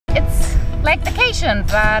like vacation,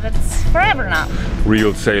 but it's forever now.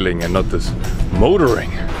 Real sailing and not this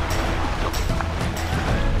motoring.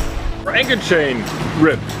 Our anchor chain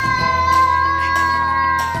ripped.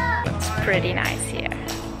 It's pretty nice here.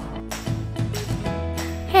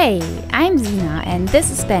 Hey, I'm Zina and this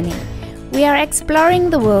is Benny. We are exploring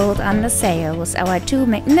the world under sail with our two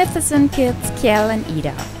magnificent kids, Kjell and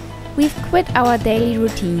Ida. We've quit our daily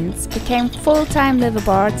routines, became full-time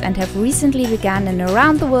liveaboards and have recently begun an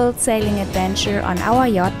around-the-world sailing adventure on our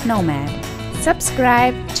yacht Nomad.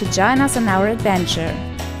 Subscribe to join us on our adventure.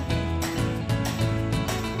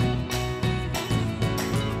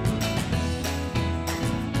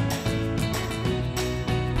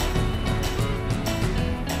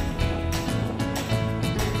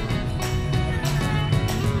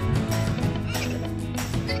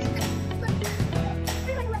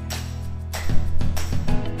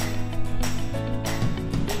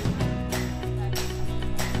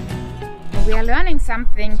 We are learning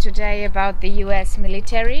something today about the US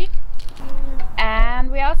military,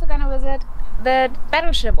 and we're also gonna visit the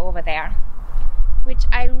battleship over there, which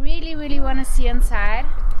I really want to see inside.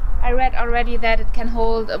 I read already that it can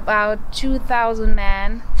hold about 2,000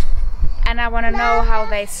 men, and I want to know how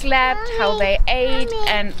they slept, how they ate,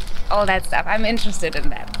 and all that stuff. I'm interested in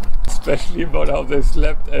that. Especially about how they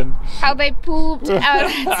slept and how they pooped, how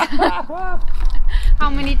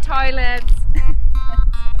many toilets.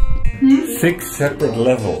 6 separate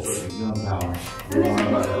levels.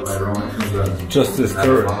 Just this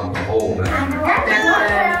turret.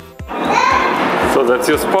 So that's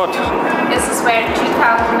your spot. This is where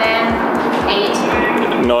 2,000 men ate.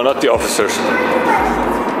 No, not the officers.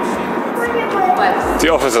 What? The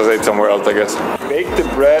officers ate somewhere else, I guess. Baked the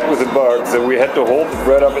bread with the bugs, and we had to hold the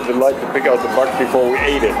bread up in the light to pick out the bugs before we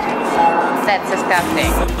ate it. That's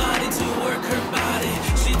disgusting.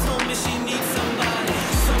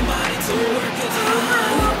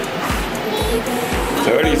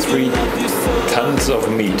 33 tons of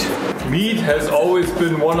meat. Meat has always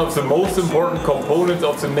been one of the most important components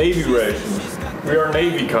of the Navy ration. We are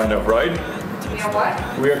Navy kind of, right? We are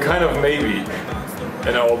what? We are kind of Navy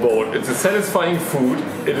in our boat. It's a satisfying food,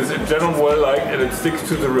 it is in general well liked, and it sticks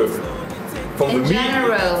to the rib. From the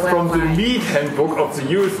meat handbook of the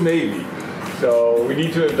US Navy. So we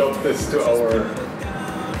need to adopt this to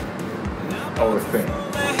our thing.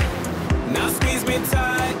 Now squeeze me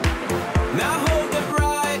tight. Now hold it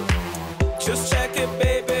right. Just check it,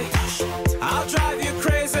 baby. I'll drive you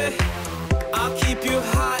crazy. I'll keep you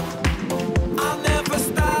hot. I'll never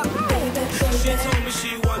stop. She told me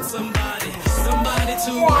she wants somebody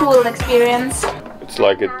to cool experience. It's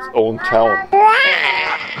like its own town.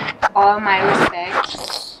 All my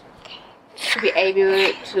respect to be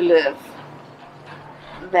able to live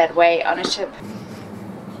that way on a ship.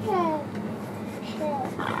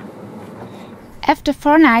 After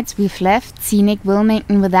 4 nights we've left scenic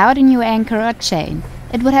Wilmington without a new anchor or chain.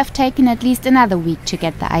 It would have taken at least another week to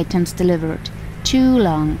get the items delivered. Too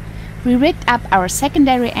long. We rigged up our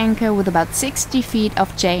secondary anchor with about 60 feet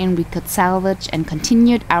of chain we could salvage and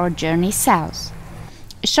continued our journey south.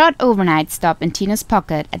 A short overnight stop in Tina's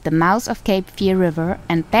Pocket at the mouth of Cape Fear River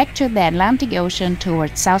and back to the Atlantic Ocean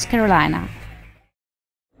towards South Carolina.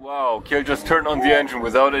 Wow, Kjell just turned on the engine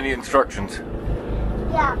without any instructions.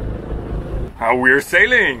 Yeah. Now we're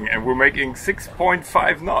sailing and we're making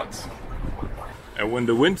 6.5 knots. And when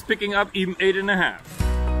the wind's picking up, even 8.5.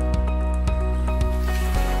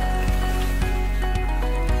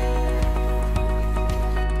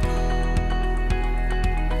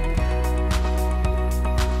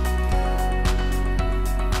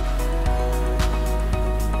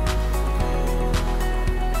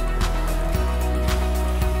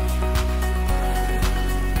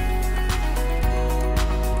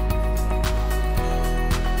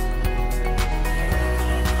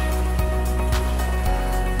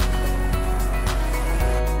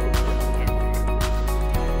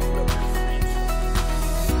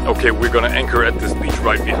 Okay, we're gonna anchor at this beach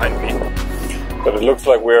right behind me. But it looks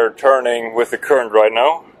like we're turning with the current right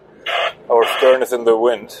now. Our stern is in the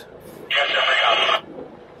wind.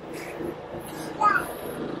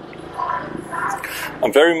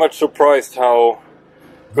 I'm very much surprised how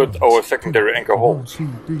good our secondary anchor holds.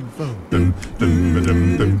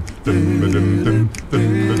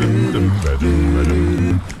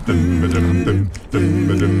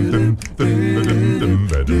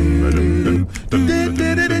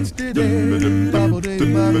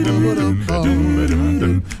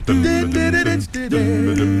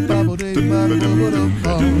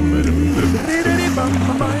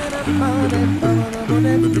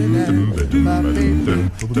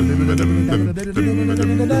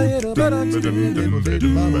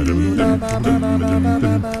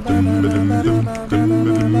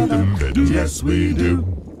 Yes, we do.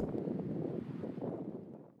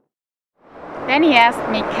 Then he asked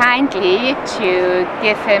me kindly to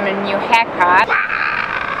give him a new haircut.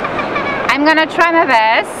 I'm gonna try my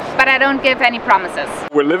best, but I don't give any promises.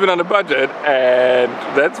 We're living on a budget, and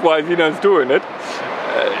that's why Vina's doing it.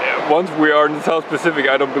 Once we are in the South Pacific,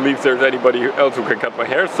 I don't believe there's anybody else who can cut my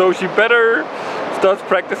hair, so she better start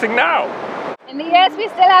practicing now. In the US we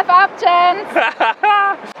still have options.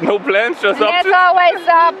 No plans, just options? There's always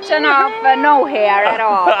the option of no hair at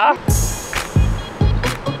all.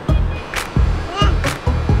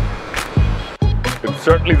 It's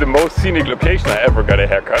certainly the most scenic location I ever got a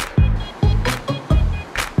haircut.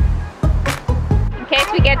 In case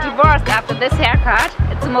we get divorced after this haircut,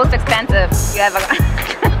 it's the most expensive you ever got.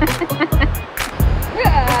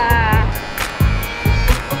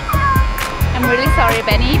 I'm really sorry,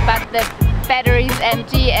 Benny, but the battery's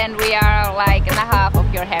empty and we are like in the half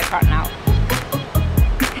of your haircut now.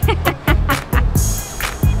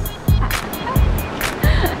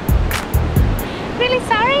 Really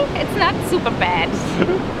sorry? It's not super bad.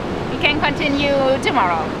 We can continue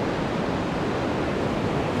tomorrow.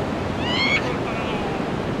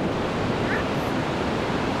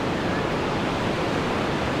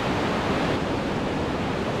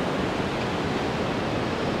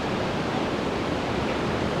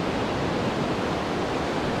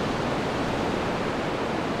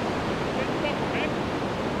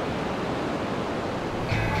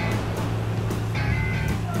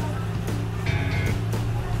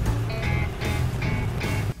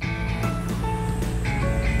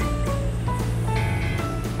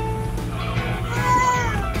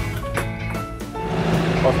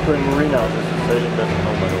 Whisker Marina, this is sailing back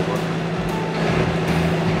nomad over.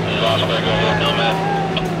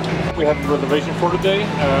 We have a reservation for today.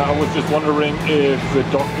 I was just wondering if the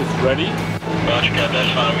dock is ready. Roger, Cap,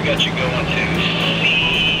 that's fine. We got you going to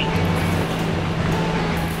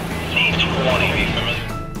C20. Are you familiar?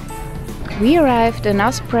 We arrived in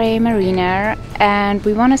Osprey Marina and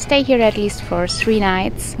we want to stay here at least for 3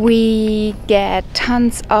 nights. We get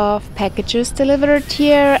tons of packages delivered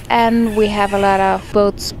here and we have a lot of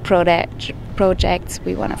boats projects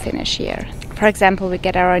we want to finish here. For example, we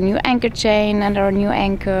get our new anchor chain and our new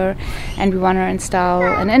anchor, and we want to install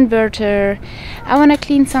an inverter. I want to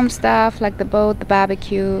clean some stuff like the boat, the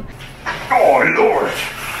barbecue. Oh Lord!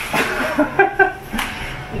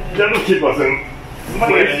 That'll keep us in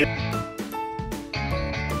place.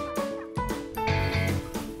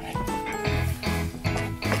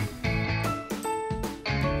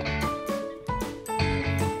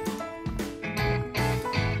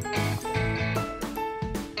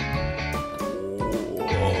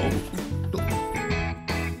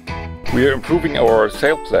 We are improving our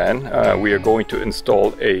sail plan. We are going to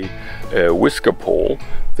install a Whisker pole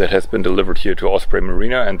that has been delivered here to Osprey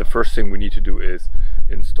Marina, and the first thing we need to do is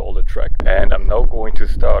install the track. And I'm now going to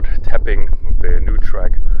start tapping the new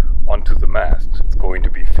track onto the mast. It's going to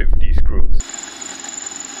be 50 screws.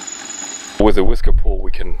 With the Whisker pole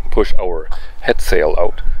we can push our head sail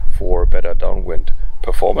out for better downwind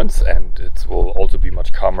performance, and it will also be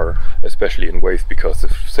much calmer, especially in waves, because the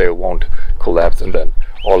sail won't collapse and then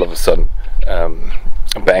all of a sudden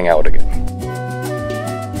bang out again.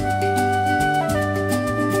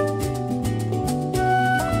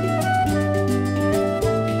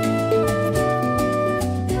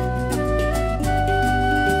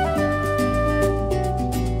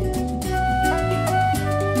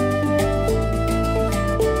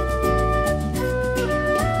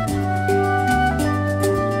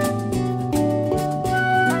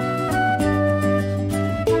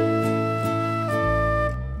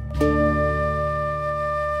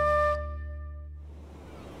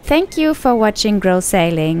 Thank you for watching Grow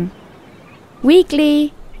Sailing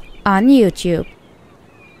weekly on YouTube.